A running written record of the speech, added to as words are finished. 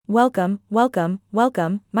Welcome,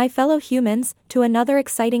 my fellow humans, to another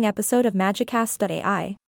exciting episode of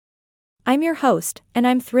Magicast.ai. I'm your host, and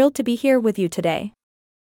I'm thrilled to be here with you today.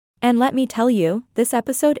 And let me tell you, this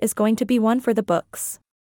episode is going to be one for the books.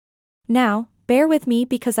 Now, bear with me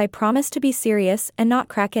because I promise to be serious and not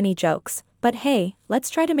crack any jokes, but hey, let's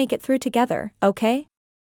try to make it through together, okay?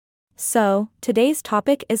 So, today's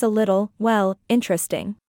topic is a little,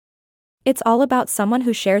 interesting. It's all about someone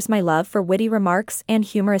who shares my love for witty remarks and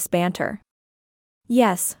humorous banter.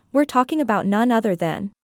 Yes, we're talking about none other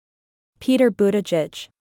than Peter Buttigieg.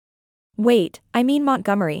 Wait, I mean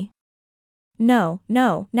Montgomery. No,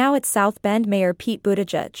 now it's South Bend Mayor Pete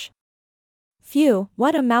Buttigieg. Phew,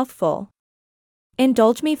 what a mouthful.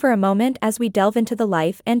 Indulge me for a moment as we delve into the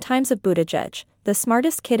life and times of Buttigieg, the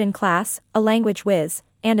smartest kid in class, a language whiz,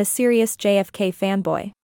 and a serious JFK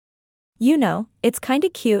fanboy. You know, it's kinda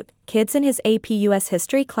cute. Kids in his AP US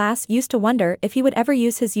history class used to wonder if he would ever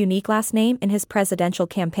use his unique last name in his presidential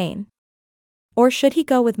campaign. Or should he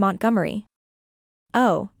go with Montgomery?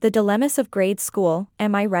 Oh, the dilemmas of grade school,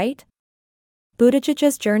 am I right?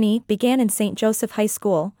 Buttigieg's journey began in St. Joseph High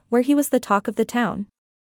School, where he was the talk of the town.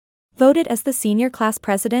 Voted as the senior class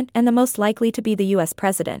president and the most likely to be the US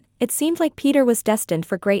president, it seemed like Peter was destined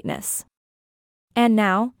for greatness. And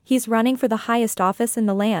now, he's running for the highest office in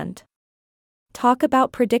the land. Talk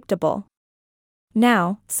about predictable.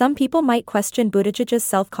 Now, some people might question Buttigieg's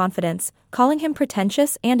self-confidence, calling him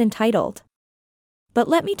pretentious and entitled. But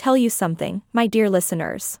let me tell you something, my dear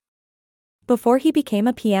listeners. Before he became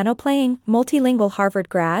a piano-playing, multilingual Harvard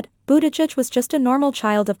grad, Buttigieg was just a normal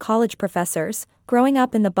child of college professors, growing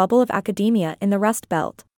up in the bubble of academia in the Rust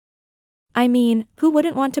Belt. I mean, who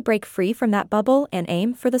wouldn't want to break free from that bubble and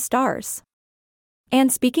aim for the stars? And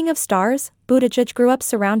speaking of stars, Buttigieg grew up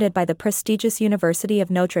surrounded by the prestigious University of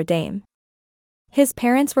Notre Dame. His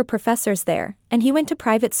parents were professors there, and he went to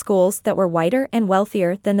private schools that were whiter and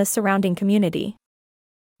wealthier than the surrounding community.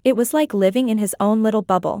 It was like living in his own little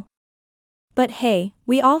bubble. But hey,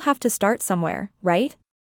 we all have to start somewhere, right?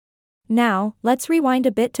 Now, let's rewind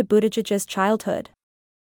a bit to Buttigieg's childhood.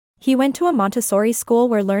 He went to a Montessori school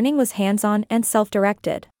where learning was hands-on and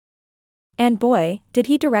self-directed. And boy, did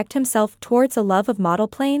he direct himself towards a love of model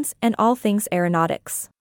planes and all things aeronautics.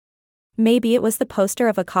 Maybe it was the poster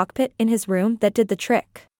of a cockpit in his room that did the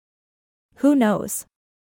trick. Who knows?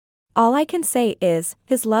 All I can say is,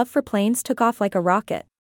 his love for planes took off like a rocket.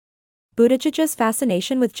 Buttigieg's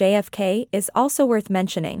fascination with JFK is also worth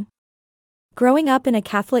mentioning. Growing up in a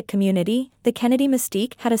Catholic community, the Kennedy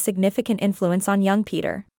mystique had a significant influence on young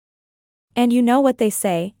Peter. And you know what they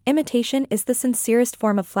say, imitation is the sincerest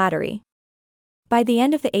form of flattery. By the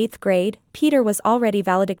end of the 8th grade, Peter was already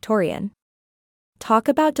valedictorian. Talk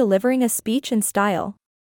about delivering a speech in style.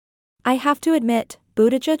 I have to admit,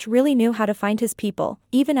 Buttigieg really knew how to find his people,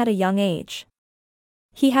 even at a young age.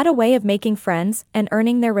 He had a way of making friends and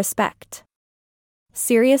earning their respect.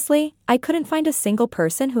 Seriously, I couldn't find a single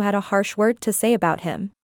person who had a harsh word to say about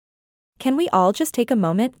him. Can we all just take a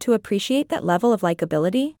moment to appreciate that level of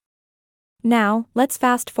likability? Now, let's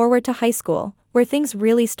fast forward to high school, where things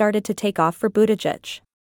really started to take off for Buttigieg.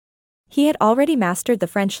 He had already mastered the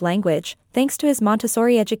French language, thanks to his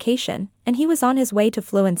Montessori education, and he was on his way to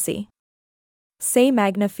fluency. C'est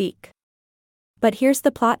magnifique. But here's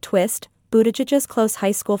the plot twist, Buttigieg's close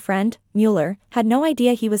high school friend, Mueller, had no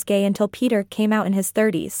idea he was gay until Peter came out in his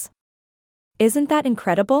 30s. Isn't that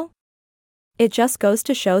incredible? It just goes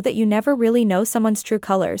to show that you never really know someone's true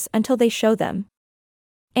colors until they show them.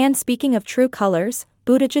 And speaking of true colors,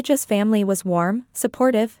 Buttigieg's family was warm,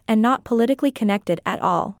 supportive, and not politically connected at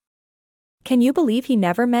all. Can you believe he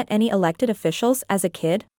never met any elected officials as a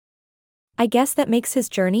kid? I guess that makes his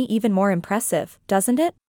journey even more impressive, doesn't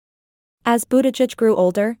it? As Buttigieg grew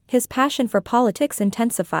older, his passion for politics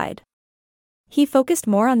intensified. He focused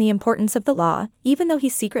more on the importance of the law, even though he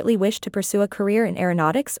secretly wished to pursue a career in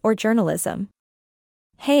aeronautics or journalism.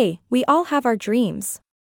 Hey, we all have our dreams.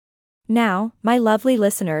 Now, my lovely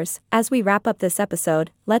listeners, as we wrap up this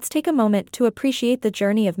episode, let's take a moment to appreciate the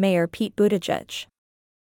journey of Mayor Pete Buttigieg.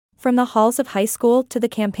 From the halls of high school to the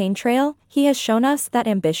campaign trail, he has shown us that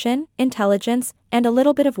ambition, intelligence, and a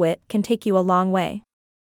little bit of wit can take you a long way.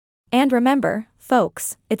 And remember,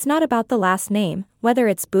 folks, it's not about the last name, whether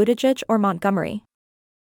it's Buttigieg or Montgomery.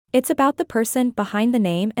 It's about the person behind the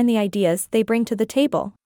name and the ideas they bring to the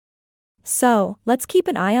table. So, let's keep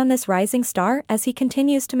an eye on this rising star as he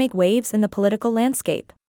continues to make waves in the political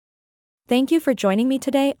landscape. Thank you for joining me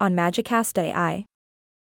today on Magicast.ai.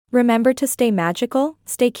 Remember to stay magical,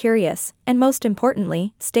 stay curious, and most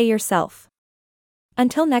importantly, stay yourself.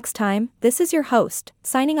 Until next time, this is your host,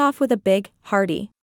 signing off with a big, hearty